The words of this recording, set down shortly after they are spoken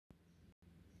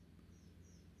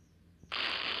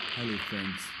Hello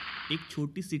friends. एक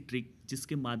छोटी सी trick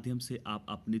जिसके माध्यम से आप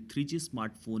अपने 3G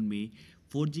स्मार्टफोन में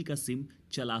 4G का सिम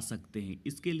चला सकते हैं।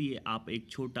 इसके लिए आप एक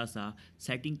छोटा सा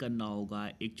सेटिंग करना होगा,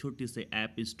 एक छोटी सी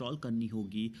ऐप इंस्टॉल करनी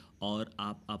होगी और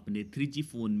आप अपने 3G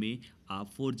फ़ोन में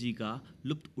आप 4G का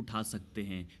लुत्फ़ उठा सकते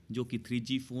हैं, जो कि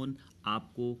 3G फ़ोन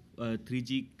आपको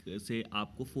 3G से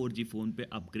आपको 4G फ़ोन पे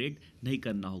अपग्रेड नहीं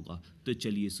करना होगा। तो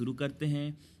चलिए शुरू करते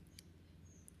हैं।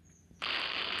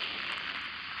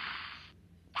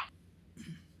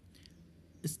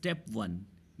 स्टेप 1,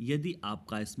 यदि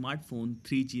आपका स्मार्टफोन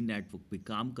 3G नेटवर्क पे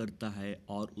काम करता है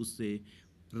और उससे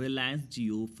रिलायंस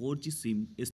जियो 4G सिम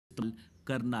इस्तेमाल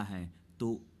करना है,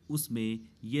 तो उसमें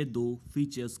ये दो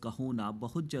फीचर्स का होना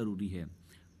बहुत ज़रूरी है।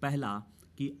 पहला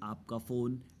कि आपका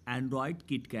फ़ोन एंड्रॉयड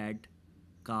किटकैट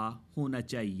का होना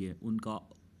चाहिए, उनका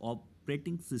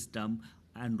ऑपरेटिंग सिस्टम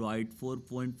एंड्रॉयड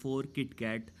 4.4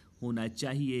 किटकैट होना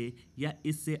चाहिए या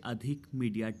इससे अधिक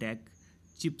मीडियाटेक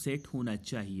चिपसेट होना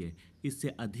चाहिए। इससे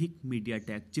अधिक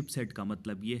मीडियाटेक चिपसेट का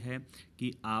मतलब ये है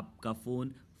कि आपका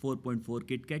फ़ोन 4.4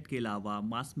 किटकैट के अलावा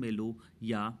मार्शमेलो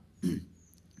या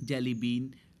जेली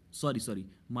बीन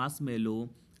मार्शमेलो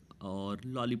और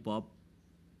लॉलीपॉप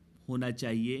होना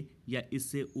चाहिए या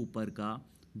इससे ऊपर का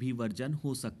भी वर्जन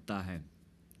हो सकता है।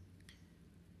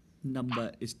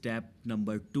 स्टेप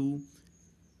नंबर 2,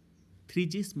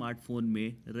 3G स्मार्टफोन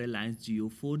में रिलायंस जियो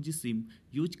 4G सिम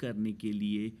यूज करने के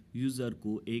लिए यूज़र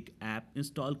को एक ऐप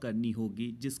इंस्टॉल करनी होगी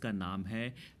जिसका नाम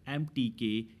है MTK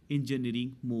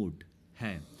इंजीनियरिंग मोड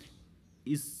है।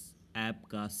 इस ऐप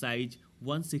का साइज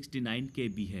 169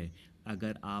 KB है।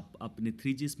 अगर आप अपने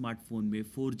 3G स्मार्टफोन में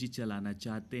 4G चलाना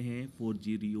चाहते हैं,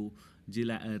 4G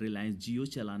रिलायंस जियो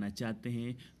चलाना चाहते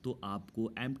हैं, तो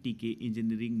आपको MTK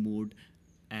engineering mode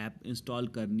app install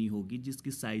करनी होगी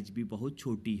जिसकी साइज़ भी बहुत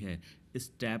छोटी है।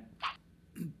 स्टेप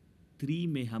 3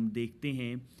 में हम देखते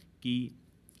हैं कि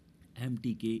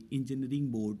MTK इंजीनियरिंग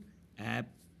मोड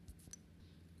ऐप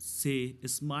से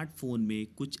स्मार्टफोन में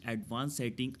कुछ एडवांस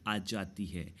सेटिंग आ जाती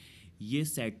है। ये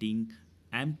सेटिंग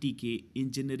MTK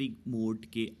इंजीनियरिंग मोड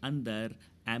के अंदर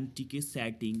MTK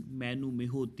सेटिंग मेनू में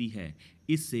होती है।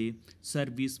 इसे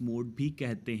सर्विस मोड भी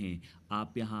कहते हैं।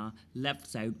 आप यहाँ लेफ़्ट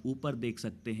साइड ऊपर देख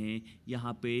सकते हैं,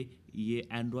 यहाँ पे ये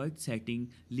एंड्रॉयड सेटिंग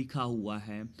लिखा हुआ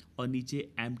है और नीचे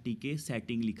MTK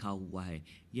सेटिंग लिखा हुआ है।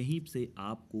 यहीं से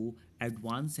आपको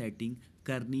एडवांस सेटिंग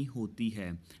करनी होती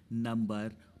है।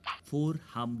 नंबर 4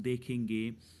 हम देखेंगे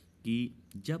कि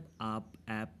जब आप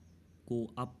ऐप को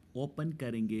ओपन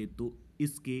करेंगे तो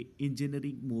इसके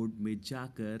इंजीनियरिंग मोड में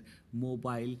जाकर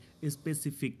मोबाइल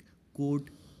स्पेसिफिक कोड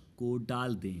को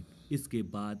डाल दें। इसके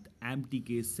बाद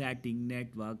MTK setting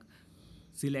network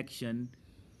selection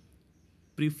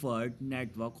preferred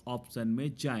network option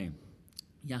में जाएं।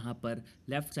 यहाँ पर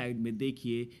लेफ़्ट साइड में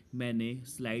देखिए, मैंने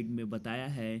स्लाइड में बताया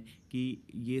है कि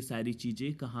ये सारी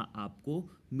चीज़ें कहाँ आपको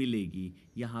मिलेगी।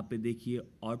 यहाँ पे देखिए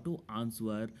auto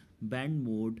answer, band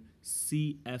mode,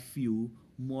 CFU,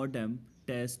 modem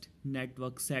test,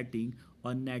 network setting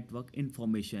और नेटवर्क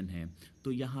इन्फॉर्मेशन है।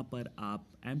 तो यहाँ पर आप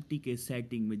MTK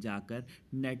सेटिंग में जाकर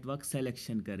नेटवर्क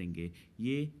सेलेक्शन करेंगे।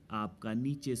 ये आपका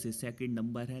नीचे से सेकंड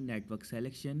नंबर है, नेटवर्क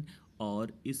सेलेक्शन,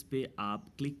 और इस पे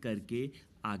आप क्लिक करके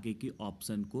आगे के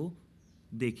ऑप्शन को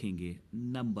देखेंगे।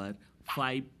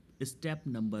 स्टेप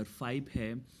नंबर 5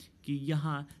 है कि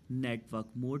यहाँ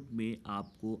नेटवर्क मोड में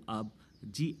आपको अब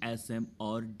GSM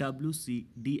और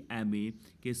WCDMA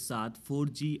के साथ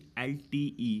 4G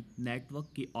LTE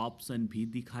नेटवर्क के ऑप्शन भी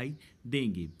दिखाई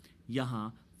देंगे।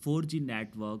 यहाँ 4G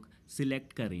नेटवर्क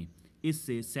सिलेक्ट करें।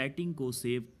 इससे सेटिंग को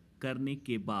सेव करने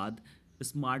के बाद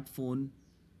स्मार्टफोन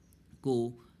को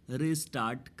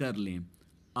रिस्टार्ट कर लें।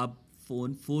 अब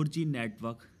फ़ोन 4G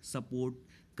नेटवर्क सपोर्ट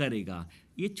करेगा।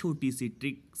 ये छोटी सी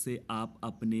ट्रिक से आप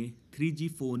अपने 3G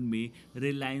फ़ोन में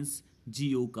रिलायंस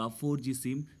जियो का 4G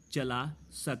सिम चला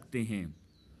सकते हैं।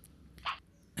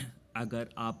 अगर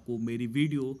आपको मेरी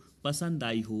वीडियो पसंद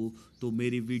आई हो तो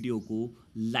मेरी वीडियो को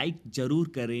लाइक ज़रूर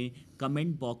करें,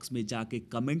 कमेंट बॉक्स में जाके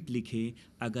कमेंट लिखें।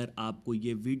 अगर आपको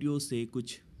ये वीडियो से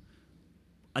कुछ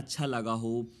अच्छा लगा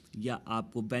हो या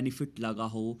आपको बेनिफिट लगा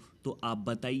हो तो आप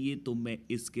बताइए, तो मैं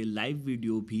इसके लाइव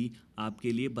वीडियो भी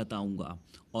आपके लिए बताऊंगा।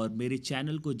 और मेरे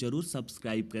चैनल को ज़रूर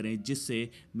सब्सक्राइब करें, जिससे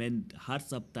मैं हर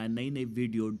सप्ताह नई नई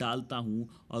वीडियो डालता हूं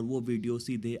और वो वीडियो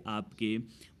सीधे आपके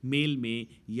मेल में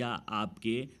या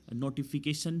आपके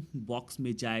नोटिफिकेशन बॉक्स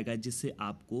में जाएगा, जिससे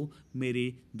आपको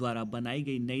मेरे द्वारा बनाई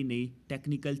गई नई नई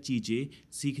टेक्निकल चीज़ें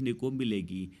सीखने को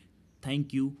मिलेगी।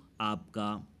 Thank you.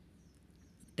 आपका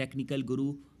टेक्निकल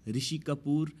गुरु ऋषि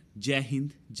कपूर। जय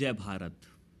हिंद, जय भारत।